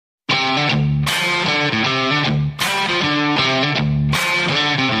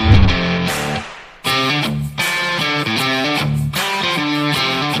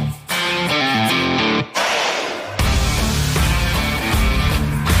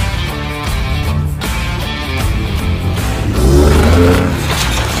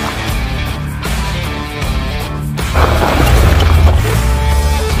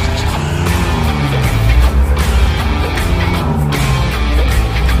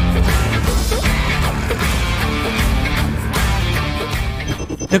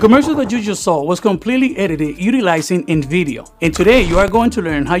The commercial that you just saw was completely edited utilizing InVideo, and today you are going to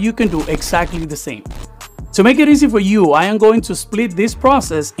learn how you can do exactly the same. To make it easy for you, I am going to split this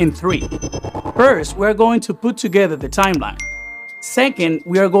process in three. First, we are going to put together the timeline. Second,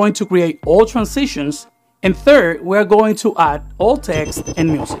 we are going to create all transitions. And third, we are going to add all text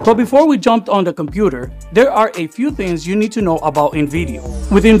and music. But before we jump on the computer, there are a few things you need to know about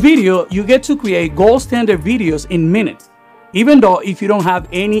InVideo. With InVideo, you get to create gold standard videos in minutes, even though if you don't have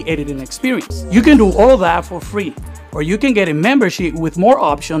any editing experience. You can do all that for free, or you can get a membership with more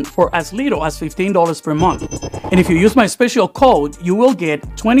options for as little as $15 per month. And if you use my special code, you will get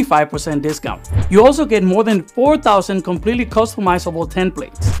 25% discount. You also get more than 4,000 completely customizable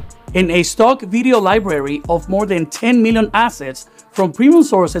templates and a stock video library of more than 10 million assets from premium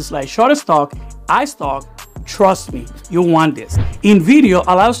sources like Shutterstock, iStock. Trust me, you want this. InVideo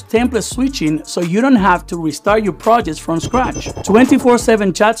allows template switching so you don't have to restart your projects from scratch.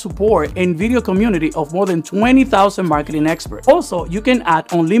 24/7 chat support and video community of more than 20,000 marketing experts. Also, you can add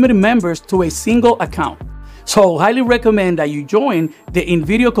unlimited members to a single account. So I highly recommend that you join the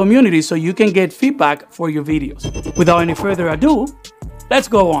InVideo community so you can get feedback for your videos. Without any further ado, let's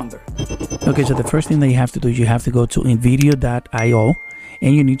go on there. Okay, so the first thing that you have to do is you have to go to invideo.io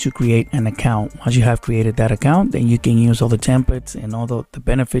and you need to create an account. Once you have created that account, then you can use all the templates and all the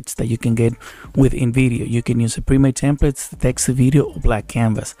benefits that you can get with InVideo. You can use the pre-made templates, the text to video, or black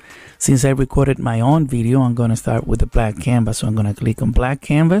canvas. Since I recorded my own video, I'm going to start with the black canvas. So I'm going to click on black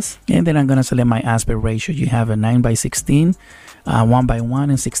canvas and then I'm going to select my aspect ratio. You have a 9:16, 1:1,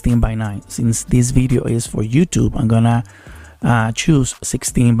 and 16:9. Since this video is for YouTube, I'm going to choose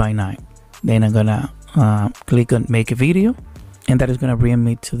 16:9. Then I'm gonna click on make a video, and that is gonna bring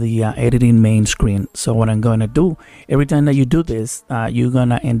me to the editing main screen. So what I'm gonna do, every time that you do this, you're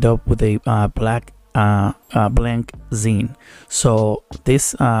gonna end up with a blank scene. So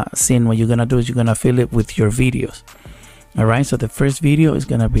this scene, what you're gonna do is you're gonna fill it with your videos. All right, so the first video is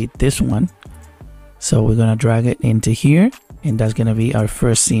gonna be this one. So we're gonna drag it into here, and that's gonna be our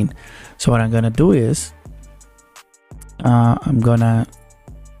first scene. So what I'm gonna do is I'm gonna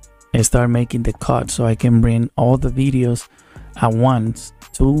start making the cut so I can bring all the videos at once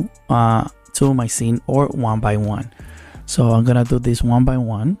to my scene, or one by one. So I'm gonna do this one by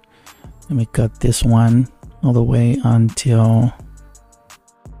one. Let me cut this one all the way until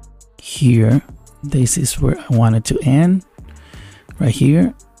here. This is where I want it to end, right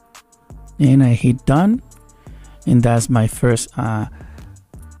here, and I hit done, and that's my first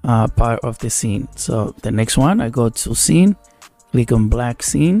part of the scene. So the next one, I go to scene, click on blank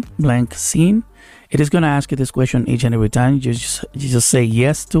scene. It is going to ask you this question each and every time. You just say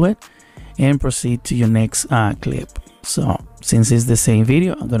yes to it and proceed to your next clip. So since it's the same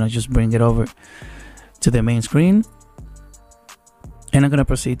video, I'm going to just bring it over to the main screen, and I'm going to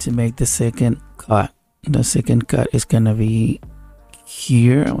proceed to make the second cut. The second cut is going to be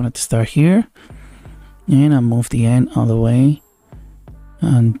here. I want it to start here, and I move the end all the way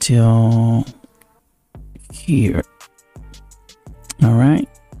until here. All right,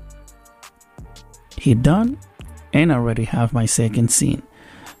 hit done, and I already have my second scene.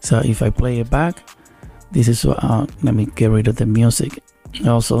 So if I play it back, this is what let me get rid of the music.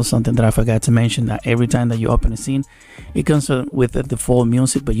 Also, something that I forgot to mention, that every time that you open a scene, it comes with the default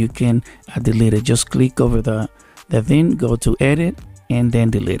music, but you can delete it. Just click over the thing, go to edit, and then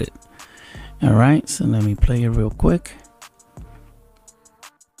delete it. All right, so let me play it real quick.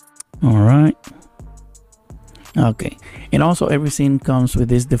 All right, okay, and also every scene comes with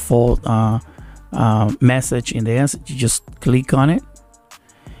this default message in there. So you just click on it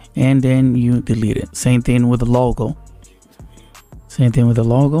and then you delete it. Same thing with the logo.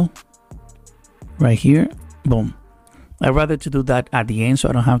 Right here, boom. I'd rather to do that at the end so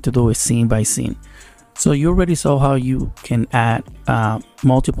I don't have to do it scene by scene. So you already saw how you can add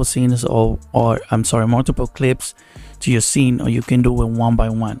multiple scenes or multiple clips to your scene, or you can do it one by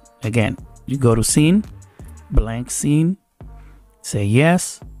one. Again, you go to scene, blank scene, say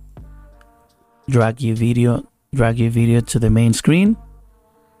yes, drag your video to the main screen,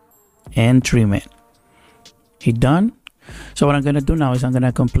 and trim it. Hit done. So what I'm gonna do now is I'm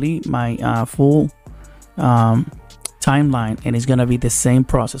gonna complete my full timeline, and it's gonna be the same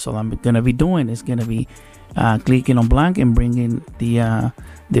process. All I'm gonna be doing is gonna be clicking on blank and bringing the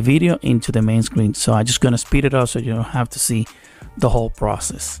video into the main screen. So I'm just gonna speed it up so you don't have to see the whole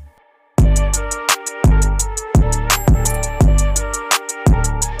process.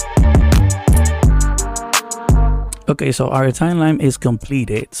 Okay, so our timeline is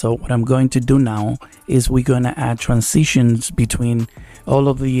completed. So what I'm going to do now is we're going to add transitions between all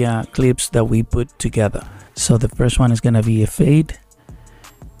of the clips that we put together. So the first one is going to be a fade,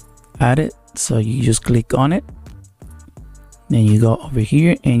 add it. So you just click on it, then you go over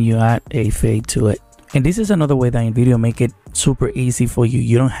here and you add a fade to it. And this is another way that InVideo make it super easy for you.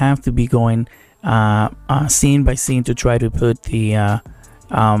 You don't have to be going scene by scene to try to put the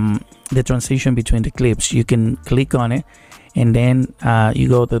transition between the clips. You can click on it, and then you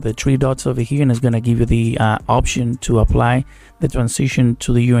go to the three dots over here, and it's going to give you the option to apply the transition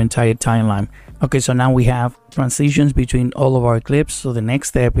to your entire timeline. Okay, so now we have transitions between all of our clips. So the next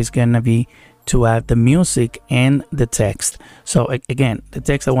step is going to be to add the music and the text. So again, the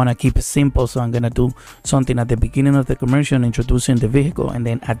text, I want to keep it simple, so I'm going to do something at the beginning of the commercial introducing the vehicle, and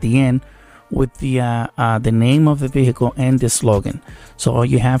then at the end with the name of the vehicle and the slogan. So all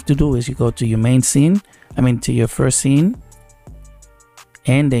you have to do is you go to your main scene, to your first scene,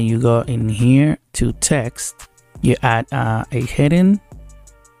 and then you go in here to text, you add a heading,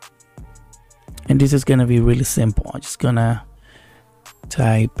 and this is gonna be really simple. I'm just gonna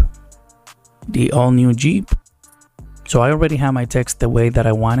type the all new Jeep. So I already have my text the way that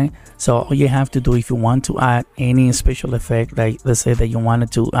I want it. So all you have to do, if you want to add any special effect, like let's say that you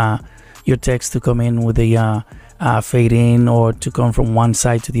wanted to your text to come in with a fade in, or to come from one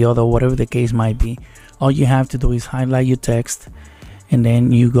side to the other, whatever the case might be, all you have to do is highlight your text, and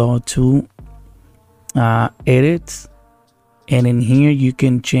then you go to edit, and in here you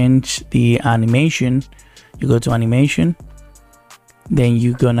can change the animation. You go to animation, then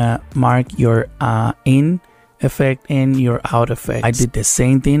you're gonna mark your in effect and your out effect. I did the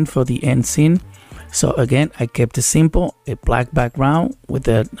same thing for the end scene. So again, I kept it simple, a black background with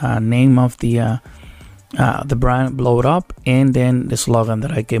the name of the brand, blow it up, and then the slogan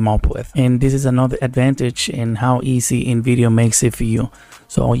that I came up with. And this is another advantage in how easy InVideo makes it for you.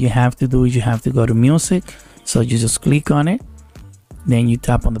 So all you have to do is you have to go to music. So you just click on it, then you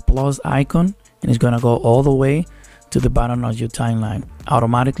tap on the plus icon, and it's gonna go all the way to the bottom of your timeline.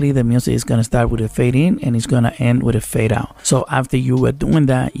 Automatically the music is going to start with a fade in, and it's going to end with a fade out. So after you were doing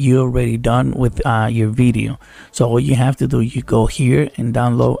that, you're already done with your video. So all you have to do, you go here and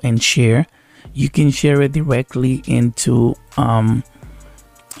download and share. You can share it directly into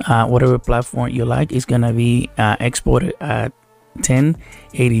whatever platform you like. It's going to be exported at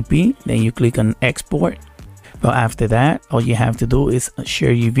 1080p. Then you click on export. But after that, all you have to do is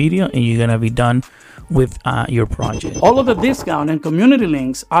share your video, and you're going to be done with your project. All of the discount and community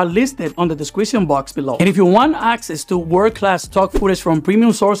links are listed on the description box below. And if you want access to world-class stock footage from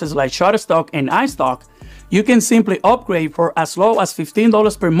premium sources like Shutterstock and iStock, you can simply upgrade for as low as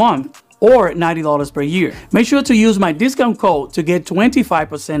 $15 per month or $90 per year. Make sure to use my discount code to get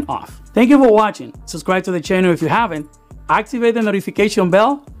 25% off. Thank you for watching. Subscribe to the channel if you haven't. Activate the notification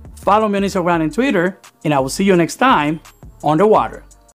bell. Follow me on Instagram and Twitter. And I will see you next time on the water.